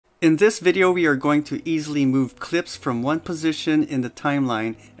In this video, we are going to easily move clips from one position in the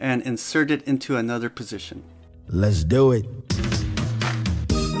timeline and insert it into another position. Let's do it.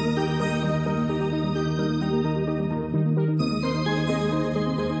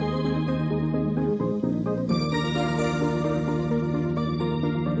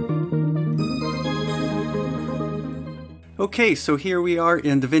 Okay, so here we are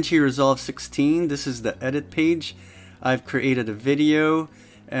in DaVinci Resolve 16. This is the edit page. I've created a video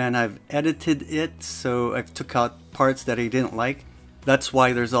and I've edited it, so I've took out parts that I didn't like. That's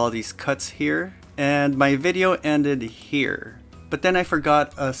why there's all these cuts here. And my video ended here. But then I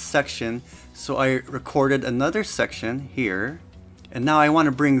forgot a section, so I recorded another section here. And now I want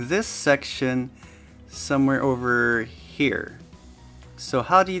to bring this section somewhere over here. So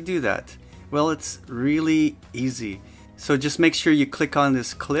how do you do that? Well, it's really easy. So just make sure you click on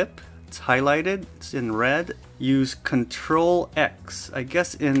this clip. It's highlighted, it's in red. Use Ctrl+X. I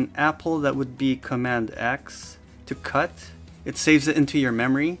guess in Apple that would be Command X to cut. It saves it into your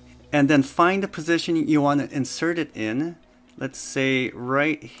memory. And then find the position you want to insert it in. Let's say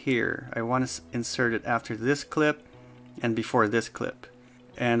right here. I want to insert it after this clip and before this clip.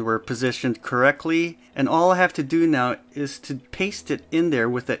 And we're positioned correctly. And all I have to do now is to paste it in there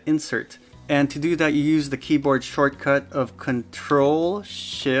with the insert. And to do that, you use the keyboard shortcut of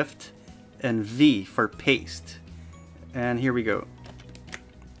Ctrl+Shift and V for paste. And here we go.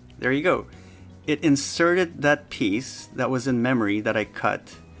 There you go. It inserted that piece that was in memory that I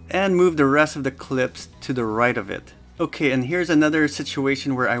cut and moved the rest of the clips to the right of it. Okay, and here's another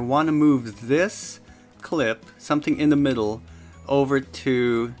situation where I want to move this clip, something in the middle, over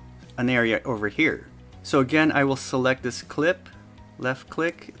to an area over here. So again, I will select this clip, left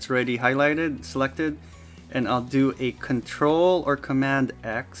click, it's already highlighted, selected, and I'll do a Control or Command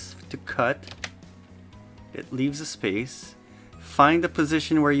X to cut. It leaves a space. Find the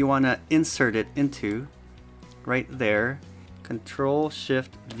position where you want to insert it into, right there.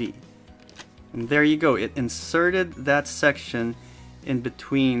 Ctrl+Shift+V. And there you go. It inserted that section in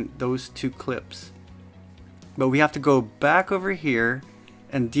between those two clips. But we have to go back over here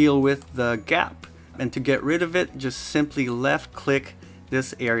and deal with the gap. And to get rid of it, just simply left click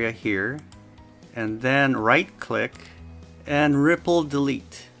this area here. And then right click and ripple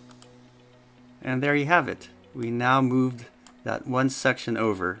delete. And there you have it. We now moved that one section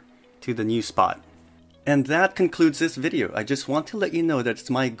over to the new spot. And that concludes this video. I just want to let you know that it's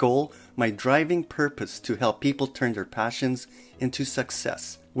my goal, my driving purpose to help people turn their passions into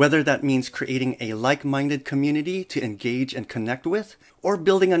success. Whether that means creating a like-minded community to engage and connect with, or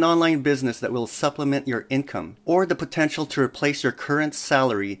building an online business that will supplement your income, or the potential to replace your current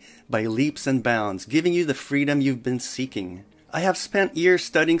salary by leaps and bounds, giving you the freedom you've been seeking. I have spent years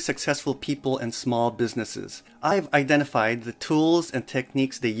studying successful people and small businesses. I've identified the tools and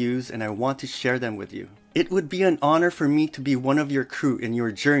techniques they use, and I want to share them with you. It would be an honor for me to be one of your crew in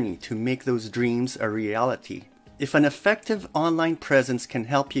your journey to make those dreams a reality. If an effective online presence can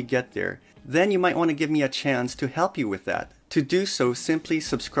help you get there, then you might want to give me a chance to help you with that. To do so, simply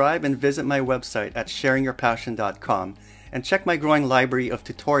subscribe and visit my website at sharingyourpassion.com and check my growing library of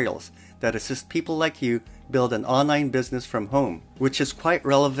tutorials that assist people like you build an online business from home, which is quite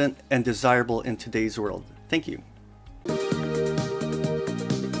relevant and desirable in today's world. Thank you.